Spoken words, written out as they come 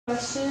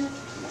Question.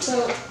 So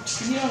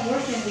you don't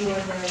work anymore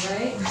there,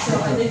 right?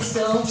 So are they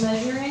still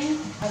measuring?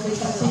 Are they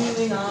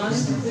continuing on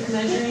with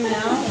measuring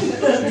now?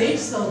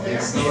 Dave's still there.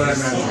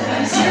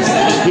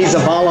 He's a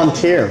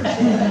volunteer. I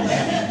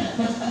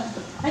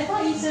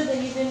thought you said that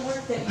you didn't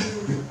work, that you...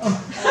 Is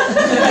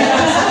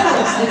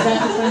that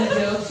the funny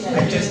joke? Yeah, I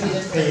just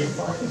paid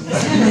for it.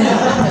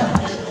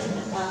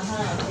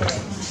 Okay.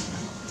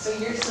 So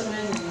you're still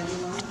measuring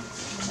everyone?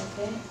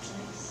 Okay,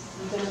 nice.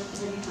 You got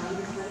any found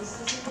your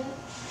predecessor yet?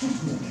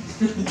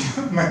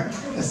 My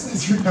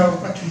predecessor, no,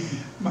 but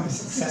my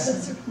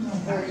successor, no.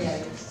 Or yeah,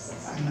 your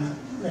successor. I'm not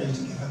ready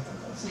to give up the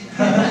ghost.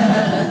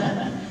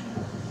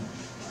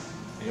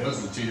 He owes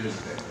the 2 years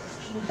ago.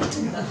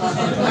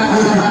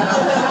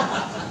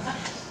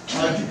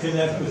 How'd you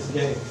connect with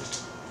Dave?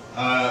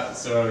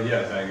 So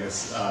yeah, I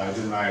guess I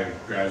did my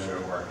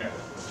graduate work at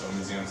the Film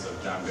Museum, so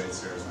John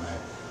Bates here is my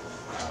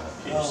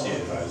PhD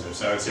advisor.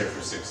 So I was here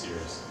for 6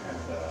 years and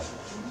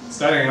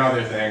studying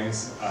other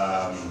things,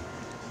 but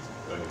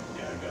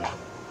yeah, I got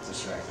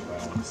distracted by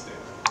all this data.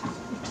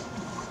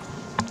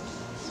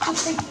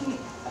 Just thinking,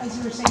 as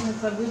you were saying, that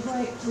the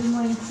wind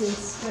length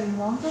is getting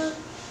longer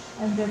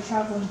and they're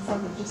traveling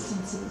further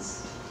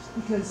distances,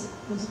 because it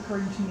was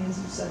occurring to me as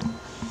you said,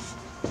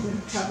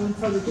 traveling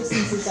further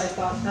distances, I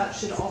thought that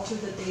should alter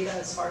the data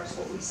as far as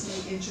what we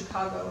see in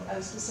Chicago at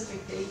a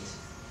specific date.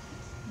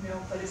 You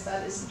know, but if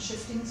that isn't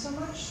shifting so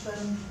much,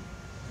 then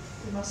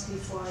they must be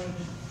flying.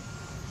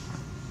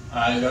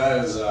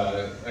 That is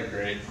a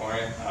great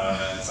point.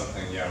 It's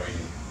something, yeah,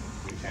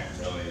 we can't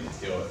really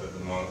deal with at the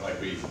moment. Like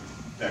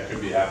that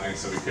could be happening.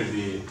 So we could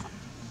be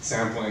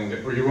sampling.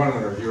 Were you one of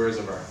the reviewers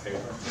of our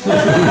paper?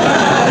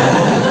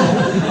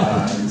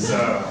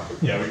 So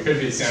yeah, we could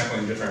be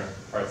sampling different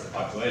parts of the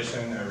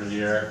population every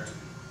year.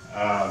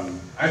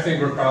 I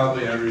think we're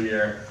probably every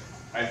year.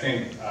 I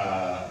think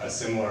a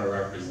similar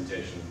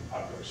representation of the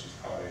population is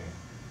probably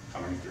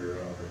coming through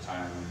over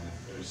time. And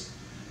if there's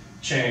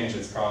change,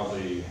 it's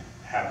probably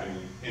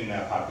happening in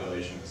that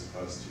population as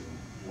opposed to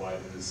what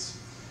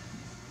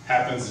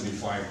happens to be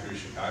flying through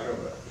Chicago.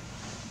 But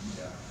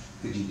yeah,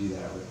 could you do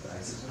that with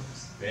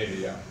isotopes?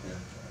 maybe, yeah.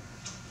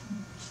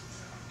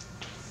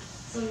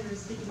 So you were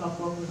speaking about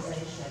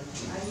vocalization.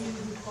 Are you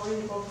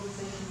recording the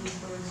vocalization of these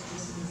birds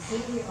just in the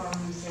city, or are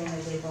you saying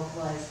that they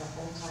vocalize the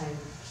whole time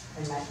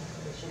in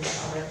migration,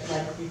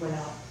 like if you went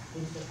out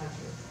into the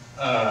country?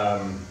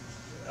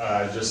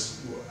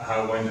 Just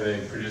when do they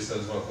produce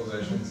those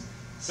vocalizations?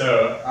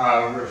 So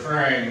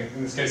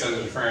in this case I was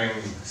referring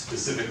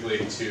specifically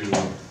to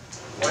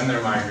when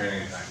they're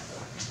migrating at night.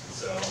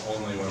 So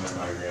only when they're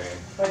migrating.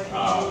 But in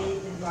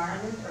the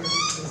environment or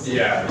just the city?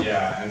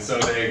 Yeah, and so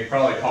they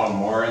probably call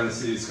more in the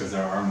cities because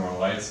there are more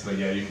lights, but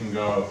yeah, you can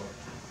go,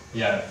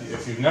 yeah,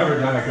 if you've never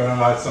done it, go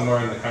out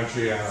somewhere in the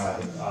country in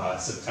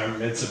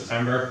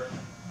mid-September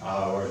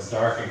where it's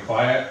dark and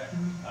quiet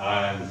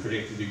and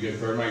predict to be good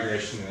bird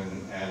migration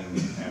and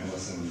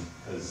listen,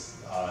 because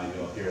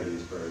you'll hear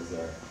these birds,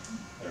 they're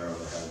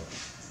overhead.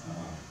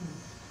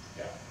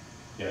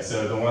 Yeah,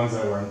 so the ones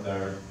that weren't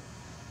there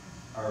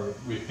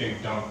we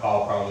think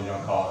probably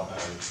don't call at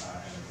night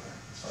anywhere,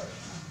 as far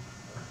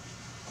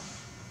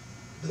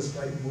as Does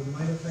bright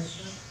moonlight affect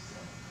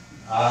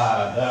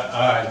that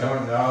I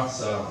don't know.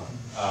 So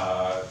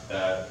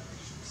that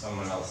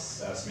someone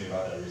else asked me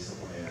about that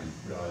recently and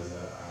realized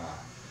that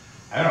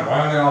I don't know. Why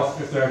don't they all,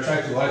 if they're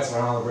attractive lights, why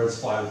don't all the birds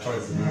fly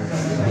towards the moon? I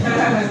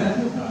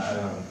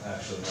don't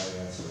actually know the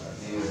answer to that.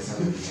 Maybe it's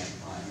something you can't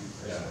find.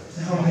 Yeah.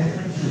 No.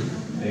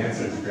 The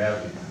answer is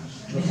gravity.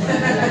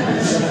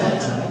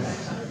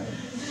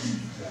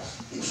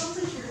 It sounds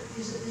like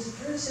is it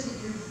fair to say that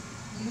you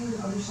and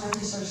other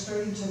scientists are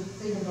starting to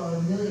think about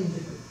a million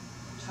different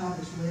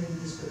topics related to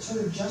this, but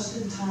sort of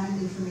just-in-time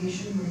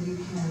information where you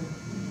can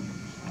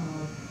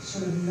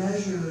sort of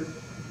measure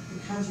the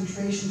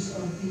concentrations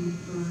of the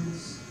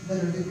birds that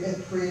are at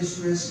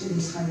greatest risk in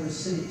these high-risk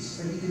cities.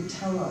 So you could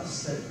tell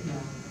us that,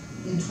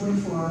 in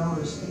 24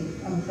 hours, an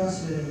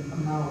unprecedented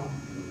amount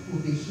will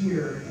be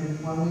here, and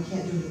while we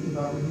can't do anything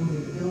about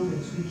removing the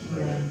buildings, we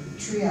can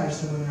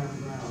triage them when they're on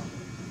the ground.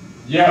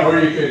 Yeah, or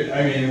you could,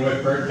 I mean,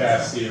 with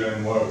birdcast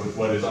even,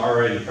 what is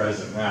already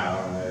present now,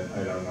 and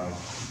I don't know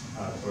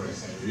to what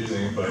extent you're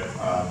using it, but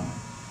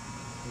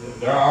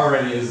there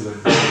already is the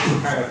ability to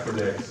kind of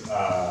predict,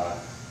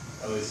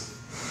 at least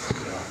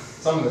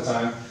some of the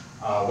time,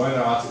 when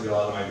there ought to be a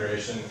lot of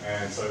migration.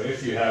 And so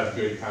if you have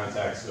good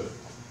contacts with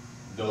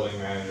building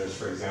managers,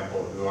 for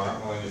example, who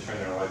aren't willing to turn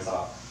their lights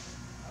off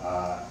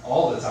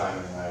all the time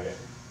at night,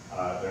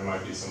 there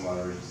might be some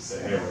leverage to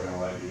say, hey, we're going to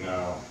let you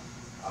know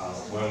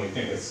when we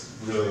think it's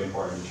really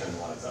important to turn the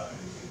lights out, and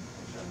you can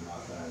turn them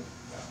off then.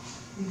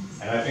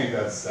 Yeah. And I think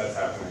that's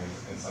happening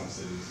in some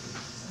cities.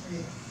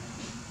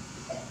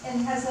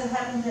 And has that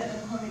happened at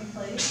McCormick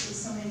Place with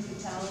so many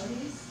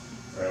fatalities?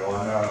 Right, well,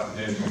 I know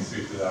Dave can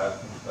speak to that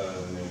better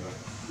than me.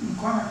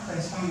 McCormick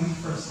Place, when we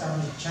first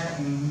started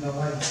checking, the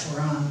lights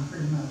were on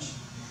pretty much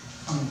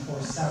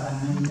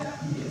 24/7, and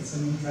it's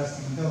an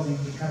interesting building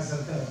because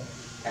of the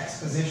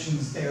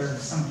expositions there.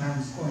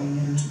 Sometimes going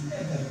in,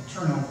 the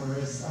turnover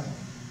is like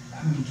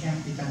I mean,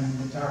 can't be done in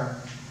the dark,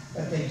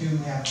 but they do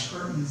have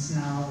curtains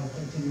now that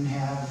they didn't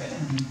have,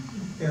 and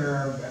there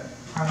are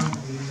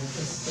probably,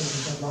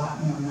 there's a lot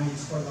more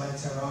nights where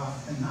lights are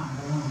off than not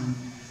on,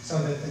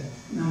 so that the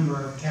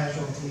number of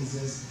casualties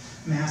is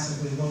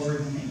massively lower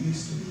than it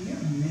used to be. I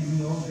mean, in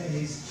the old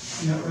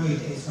days, in the early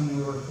days when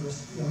we were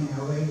first feeling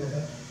our way with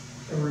it,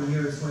 there were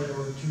years where there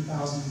were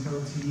 2,000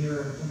 birds a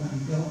year at the one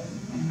building,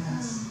 and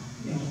that's,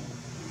 you know,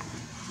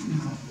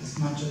 not as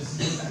much as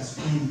it has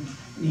been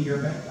in a year,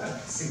 but a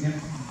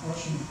significant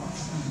portion of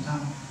what's going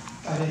on.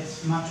 But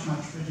it's much,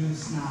 much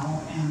reduced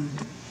now, and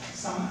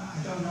some, I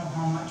don't know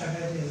how much of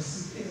it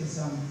is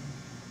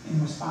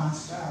in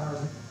response to our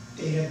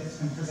data that's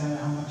been presented,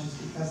 how much is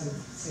because it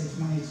saves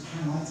money to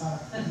turn lights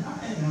off, you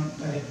know,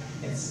 but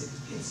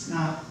it's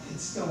not,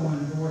 it's still one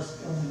of the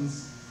worst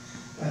buildings,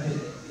 but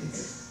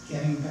it's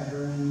getting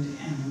better, and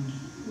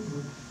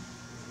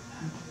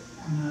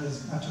I'm not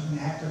as much of an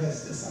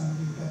activist as some of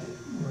you, but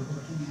we're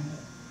working at it.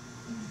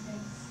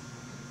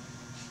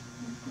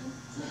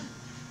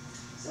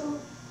 So,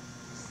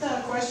 it's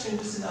not a question,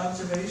 just an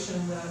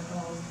observation that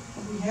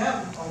we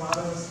have, a lot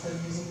of us been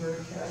using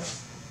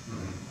Verticast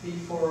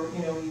before,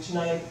 you know, each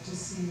night to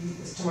see,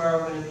 is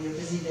tomorrow going to be a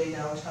busy day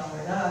downtown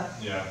or not?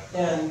 Yeah.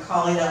 And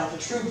calling out the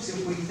troops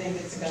if we think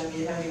it's going to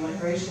be a heavy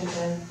migration.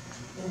 And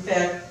in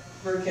fact,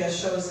 Verticast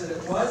shows that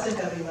it was a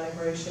heavy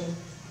migration,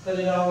 but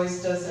it always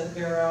doesn't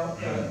bear out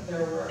that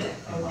there were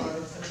a lot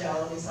of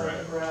fatalities on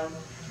the ground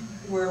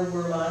where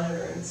we're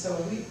monitoring. So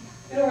we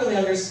don't really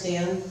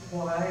understand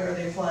why. Are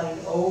they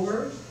flying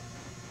over?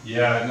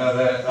 Yeah, no,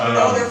 that. I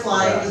know they're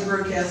flying because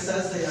Verticast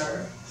says they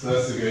are. So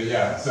that's a good,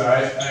 yeah. So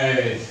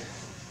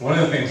one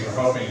of the things we're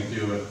hoping to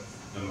do with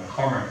the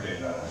McCormick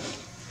data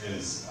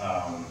is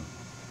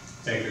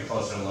take a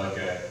closer look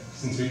at,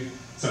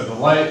 so the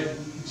light,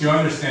 to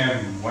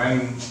understand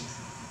when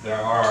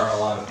there are a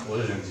lot of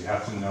collisions, you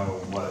have to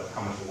know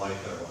how much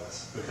light there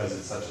was, because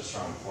it's such a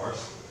strong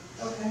force.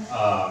 Okay.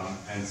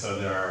 And so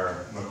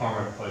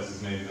McCormick Place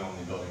is maybe the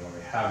only building where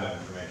we have that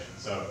information.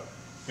 So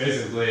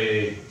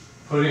basically,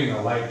 putting the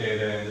light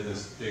data into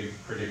this big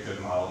predictive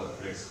model that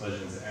predicts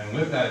collisions, and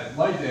with that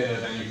light data,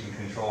 then you can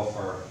control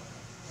for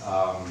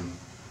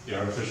the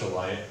artificial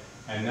light,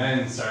 and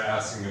then start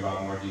asking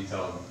about more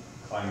detailed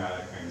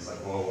climatic things like,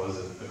 well, was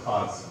it the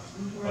cloud stuff?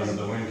 Was it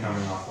the wind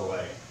coming off the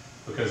lake?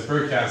 Because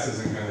Birdcast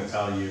isn't going to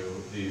tell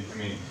you I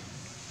mean,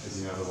 as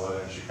you know, the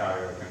weather in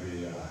Chicago can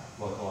be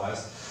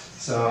localized.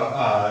 So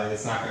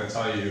it's not going to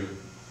tell you,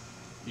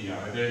 you know,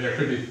 there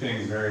could be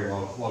things, very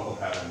local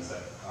patterns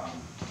that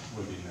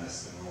would be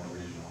missed in a more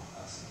regional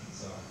estimate.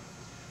 So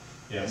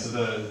yeah, so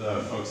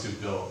the folks who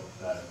built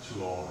that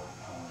tool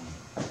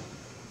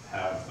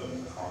have the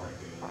McCormick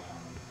data down.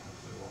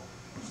 Hopefully we'll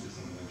do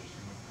something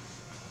interesting.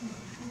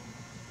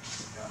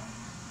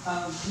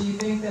 Do you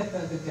think that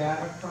the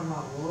data from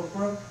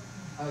Willowbrook,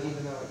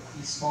 even though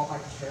it's small by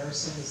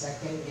comparison, is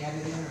that getting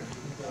added in, or do you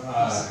think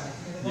they'll be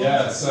significant at all?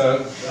 Yeah,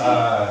 so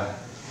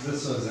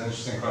this was an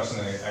interesting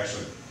question that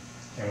actually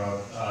came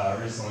up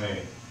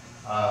recently.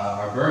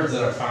 Our birds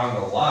that are found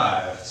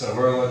alive, so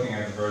we're looking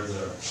at the birds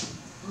that are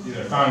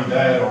either found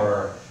dead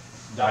or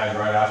died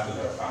right after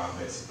they're found,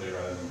 basically,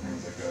 rather than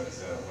things that go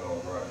to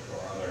Willowbrook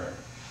or other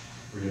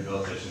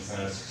rehabilitation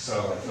centers.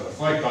 So like for the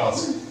flight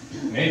calls,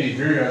 maybe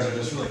vireos are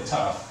just really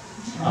tough.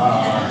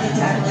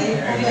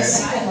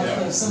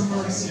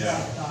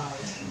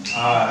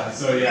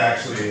 So yeah,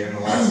 actually in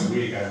the last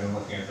week I've been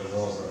looking at the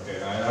Willowbrook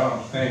data. I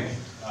don't think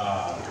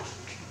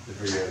the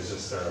vireos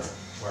just are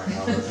wearing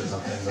helmets or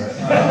something,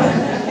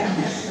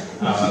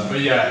 but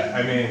yeah,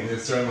 I mean,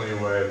 it certainly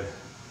would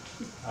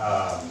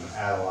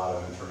add a lot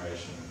of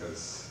information,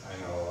 because I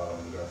know a lot of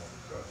them go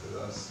through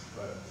those,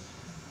 but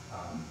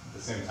at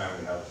the same time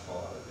we have a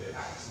lot of data.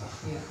 So.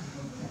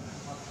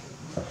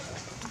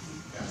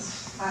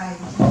 Yes. Hi,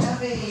 you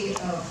have a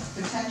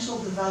potential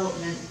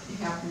development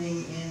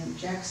happening in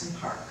Jackson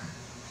Park,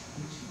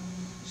 which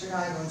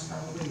Chicagoans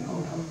probably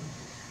know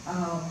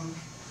of.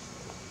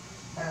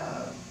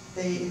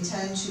 They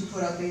intend to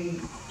put up a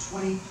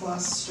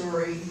 20-plus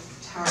story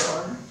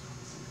tower,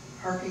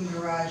 parking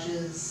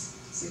garages,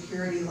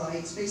 security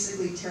lights,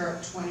 basically tear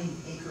up 20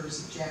 acres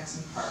of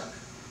Jackson Park,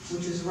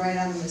 which is right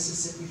on the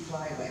Mississippi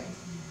Flyway.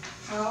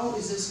 How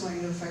is this going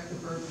to affect the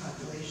bird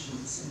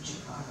populations in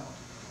Chicago?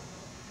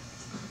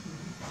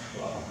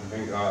 Well, I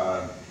think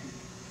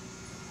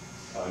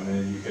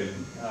maybe you could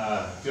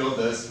field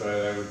this, but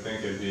I would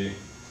think it'd be as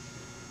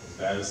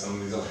bad as some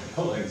of these other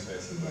buildings,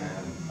 basically.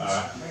 Yeah. I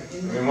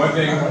mean, one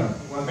thing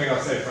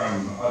I'll say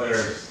from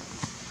others.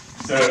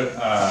 So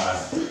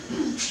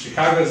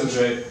Chicago is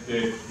a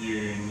bit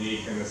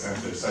unique in the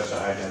sense there's such a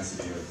high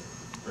density of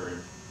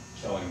bird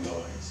killing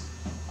buildings.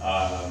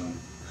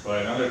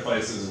 But in other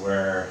places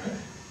where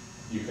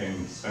you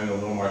can spend a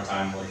little more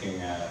time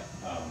looking at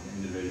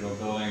individual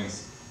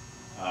buildings,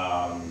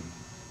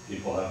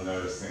 people have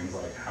noticed things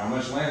like how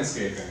much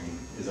landscaping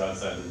is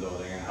outside the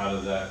building and how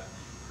does that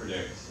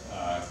predict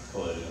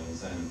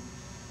collisions. And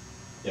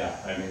yeah,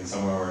 I mean,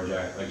 somewhere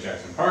where like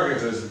Jackson Park,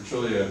 if there's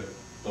truly a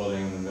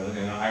building in the middle, in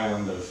an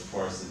island of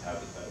forested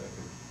habitat, it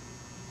could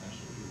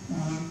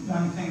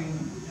one thing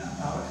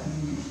about, I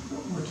mean,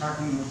 we're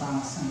talking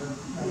about Center,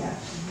 right? Yeah.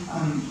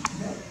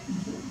 That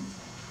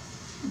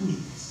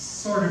we've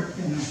sort of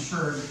been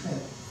assured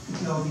that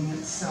the building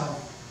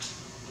itself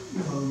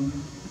will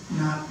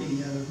not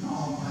be an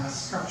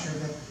all-glass structure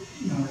that,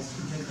 you know, is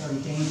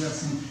particularly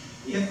dangerous. And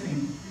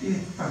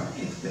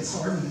if this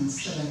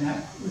ordinance that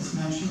Annette was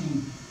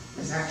mentioning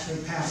is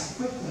actually passed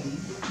quickly,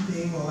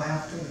 they will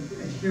have to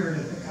adhere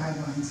to the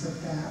guidelines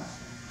of that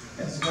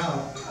as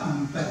well.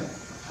 But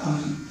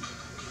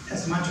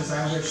as much as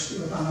I wish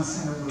the Obama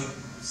Center were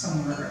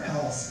somewhere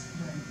else,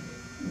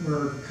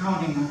 we're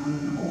counting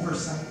on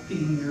oversight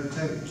being there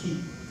to keep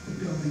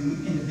the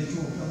building,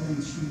 individual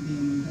buildings from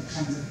being the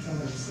kinds of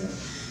killers that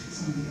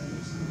some of the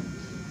others are.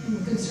 And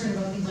we're concerned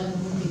about things like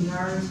moving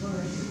yards, where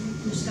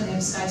we're just gonna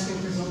have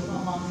skyscrapers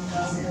along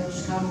the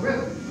Chicago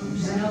River,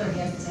 which is another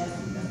habitat, a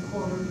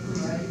core route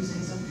we're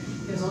using. So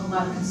there's a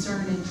lot of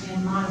concern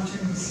and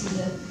monitoring to see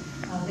that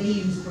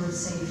they use bird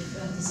safe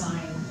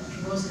design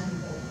for those kind of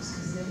buildings,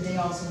 because they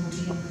also will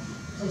be in the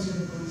place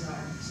where the birds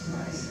are. So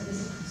that is a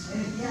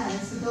concern. Yeah,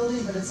 it's the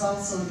building, but it's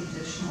also the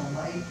additional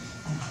light.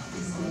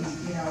 It's the,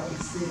 you know,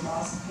 it's the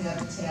loss of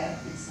habitat,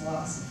 it's the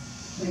loss of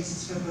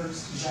places for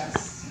birds to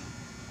rest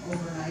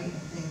overnight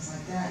and things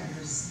like that.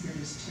 You're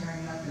just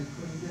tearing up and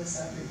putting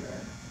this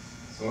everywhere.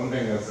 So one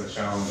thing that's a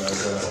challenge, I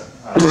was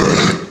at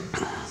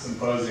a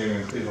symposium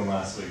in Cleveland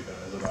last week that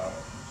was about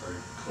sort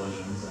of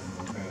collisions, and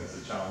one thing that's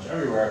a challenge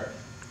everywhere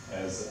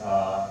is,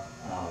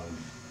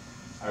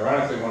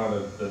 ironically, one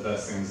of the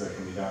best things that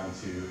can be done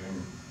to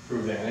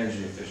improve the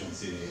energy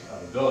efficiency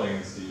of a building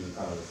is to use a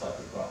ton of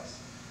reflective glass.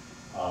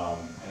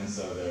 And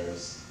so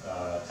there's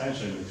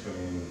tension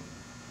between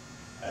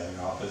having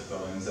office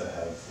buildings that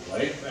have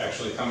light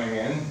actually coming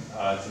in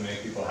to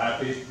make people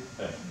happy,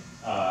 that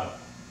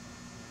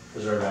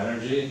preserve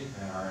energy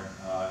and are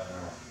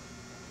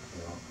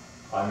you know,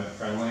 climate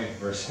friendly,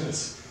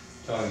 versus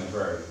killing the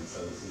birds. And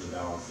so this is a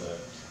balance that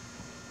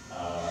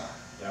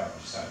yeah,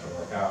 we just have to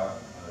work out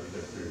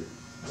either through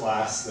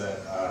glass that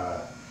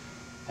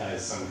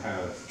has some kind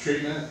of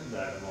treatment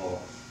that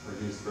will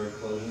reduce bird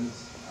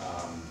collisions,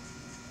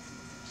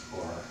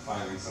 or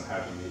finding some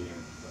happy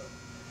medium. But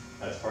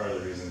that's part of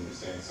the reason you're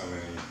seeing so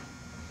many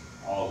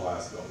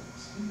all-glass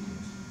buildings.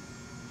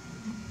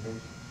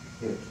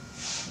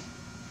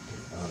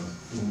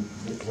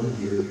 In one of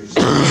the earlier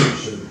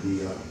slides, you showed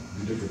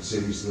the different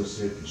cities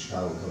listed, and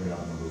Chicago coming out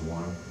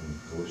 #1 in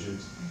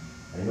collisions.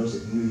 I noticed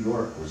that New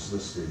York was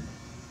listed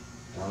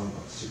down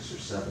about 6 or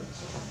 7,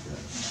 something like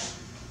that.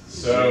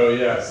 So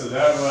yeah, so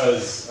that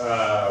was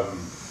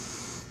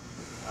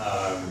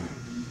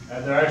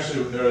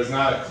there was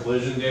not a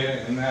collision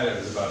data in that. It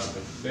was about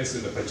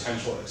basically the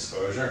potential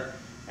exposure.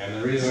 And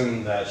the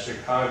reason that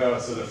Chicago,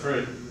 so the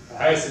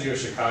highest city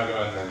was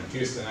Chicago, and then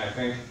Houston, I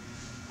think.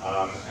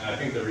 And I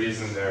think the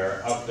reason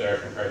they're up there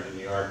compared to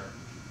New York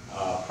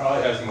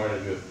probably has more to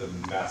do with the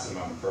massive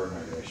amount of bird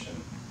migration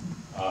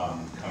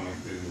coming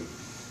through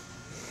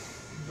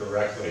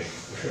directly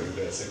through,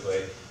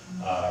 basically,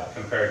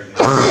 compared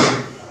to New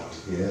York.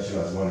 Yeah, that's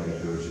what I was wondering,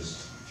 if there was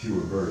just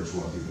fewer birds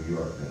going through New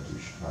York than through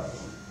Chicago.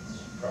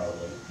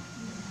 Probably.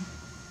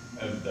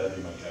 That'd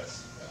be my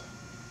guess.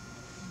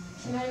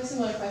 Yeah. And I have a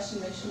similar question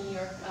mentioning New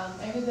York.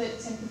 I heard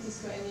that San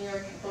Francisco and New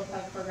York both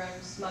have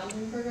programs,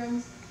 monitoring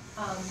programs.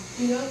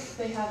 Do you know if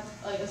they have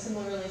like a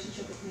similar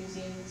relationship with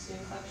museums and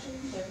student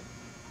collections? Or?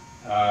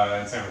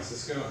 In San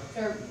Francisco?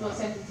 Or well,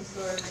 San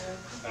Francisco or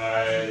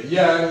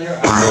yeah, New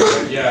York,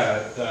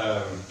 yeah.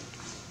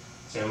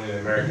 Certainly the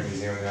American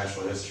Museum of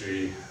Natural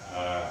History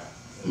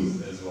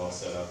is well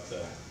set up to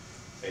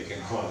take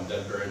in a lot of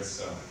dead birds,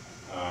 so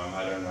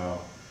I don't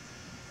know.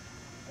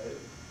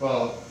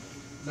 Well,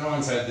 no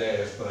one's had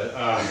Dave, but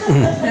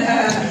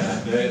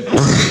yeah, they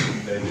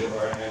do,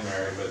 or and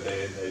Mary, but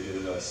they do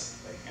the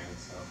best they can,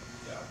 so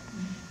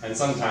yeah. And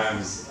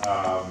sometimes,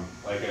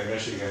 like in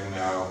Michigan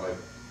now, like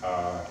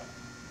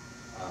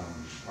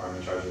where I'm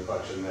in charge of the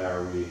collection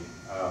there, we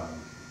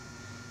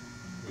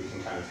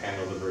can kind of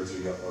handle the birds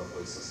we get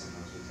locally, so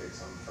sometimes we take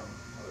some from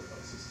other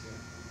places too.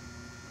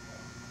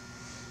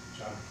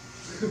 Yeah. John?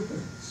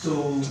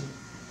 So,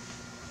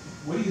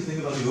 what do you think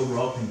about the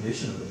overall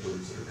condition of the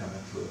birds that are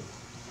coming through?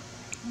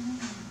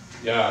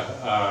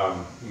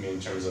 Yeah, you mean in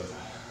terms of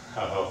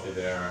how healthy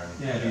they are? And,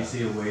 yeah, do you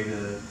see a way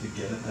to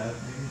get at that,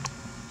 maybe?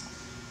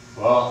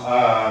 Well,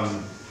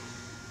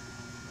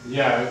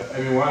 yeah, I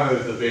mean, one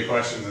of the big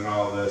questions in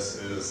all of this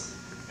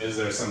is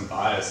there some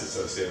bias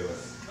associated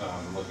with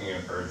looking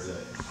at birds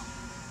that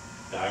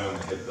die when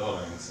they hit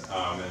buildings?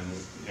 And,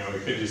 you know, we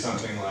could do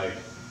something like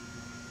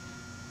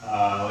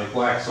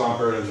Black Swamp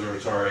Bird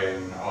Observatory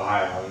in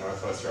Ohio, in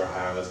northwestern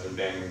Ohio, has been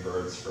banning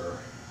birds for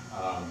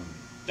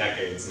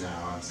decades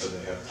now, and so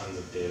they have tons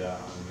of data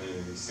on many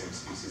of these same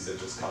species that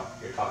just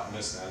get caught in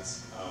mist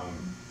nets.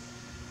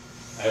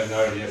 I have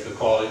no idea if the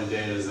quality of the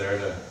data is there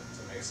to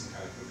make some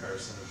kind of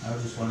comparison. I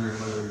was just wondering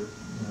whether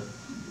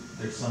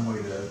there's some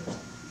way to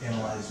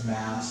analyze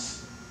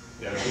mass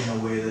in a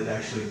way that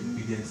actually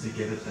begins to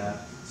get at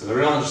that. So the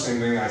real interesting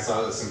thing I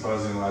saw at the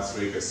symposium last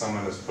week is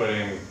someone was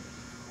putting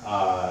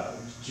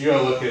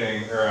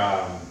geolocating or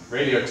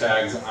radio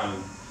tags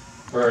on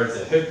birds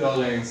that hit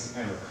buildings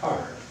and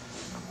recovered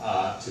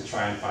to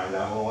try and find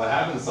out, well, what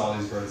happens to all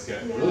these birds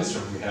get released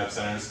from rehab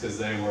centers because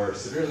they were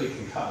severely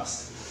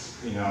concussed.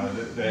 You know,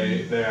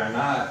 they are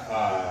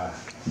not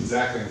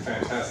exactly in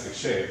fantastic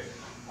shape.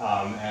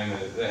 And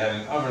they had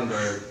an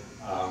ovenbird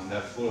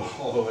that flew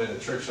all the way to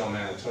Churchill,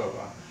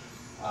 Manitoba.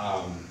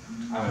 On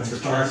a The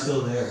car's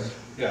still there.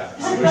 Yeah,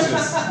 which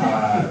is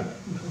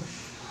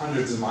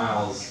hundreds of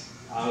miles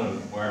out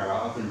of where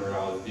ovenbird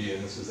ought to be,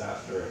 and this was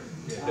after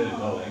it hit a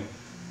building.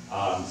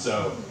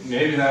 So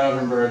maybe that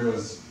ovenbird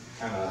was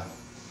kind of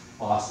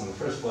lost in the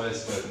first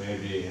place, but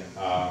maybe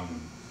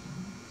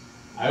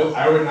I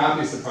would not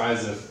be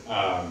surprised if,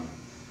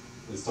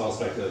 this is all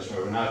speculation, I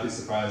would not be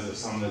surprised if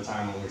some of the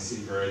time when we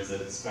see birds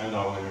that spend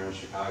all winter in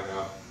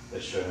Chicago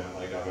that shouldn't,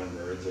 like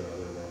ovenbirds or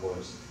other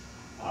warblers,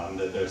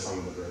 that there's some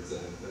of the birds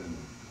that have been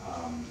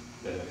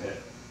that have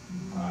hit,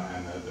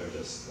 and that they're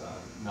just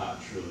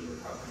not truly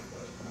recovering.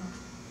 But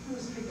It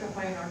was picked up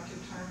by an Arctic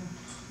tern.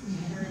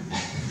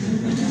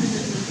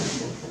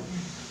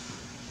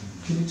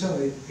 Can you tell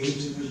the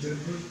age of the dead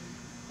bird?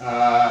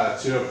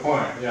 To a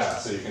point, yeah.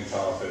 So you can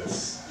tell if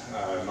it's,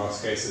 in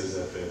most cases,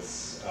 if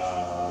it's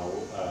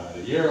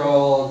a year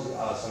old,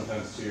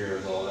 sometimes 2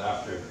 years old,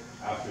 after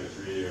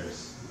 3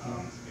 years.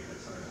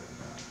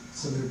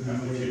 So there'd be no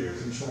way you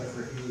can try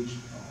for age.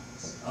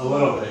 A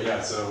little bit,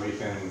 yeah. So we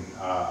can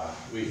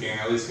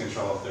at least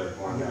control if they're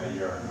born that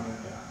year or not,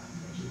 yeah,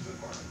 which is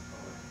important.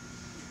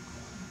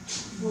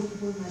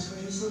 One last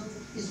question. So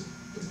is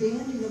the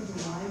banding of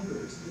the live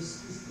birds,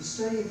 the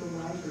study of the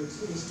live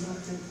birds, it is not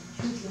the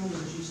huge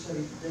numbers as you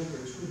studied the dead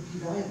birds would be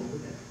valuable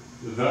with it?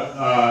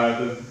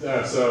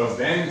 So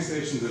banding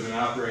stations have been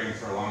operating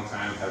for a long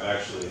time,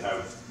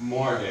 have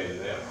more data.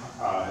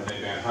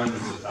 They banned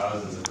hundreds of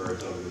thousands of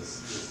birds over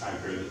this time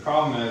period. The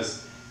problem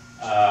is,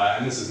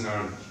 and this is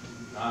no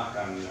knock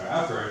on their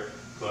effort,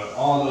 but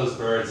all those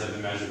birds have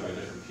been measured by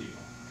different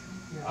people.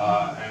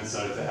 And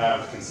so to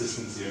have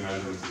consistency of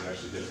measurements is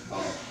actually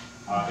difficult.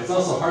 It's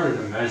also harder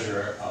to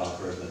measure a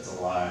bird that's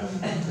alive.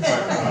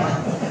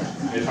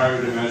 It's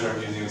harder to measure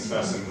using a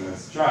specimen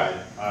that's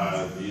dried.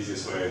 The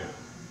easiest way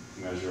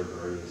to measure a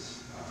bird is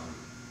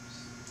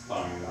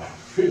plowing it off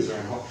the freezer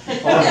and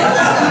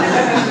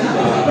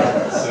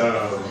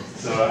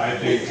so I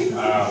think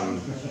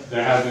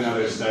there have been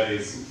other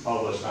studies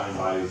published on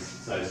body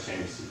size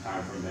change through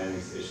time from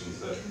banding stations,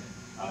 but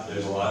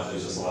there's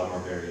just a lot more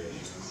variation.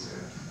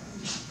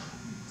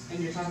 And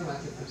you're talking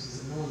about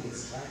differences in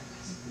millimeters, right?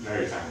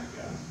 Very tiny,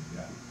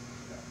 yeah.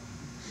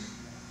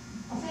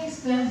 Well, thanks,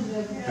 Ben.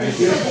 Thank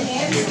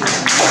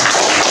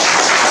you.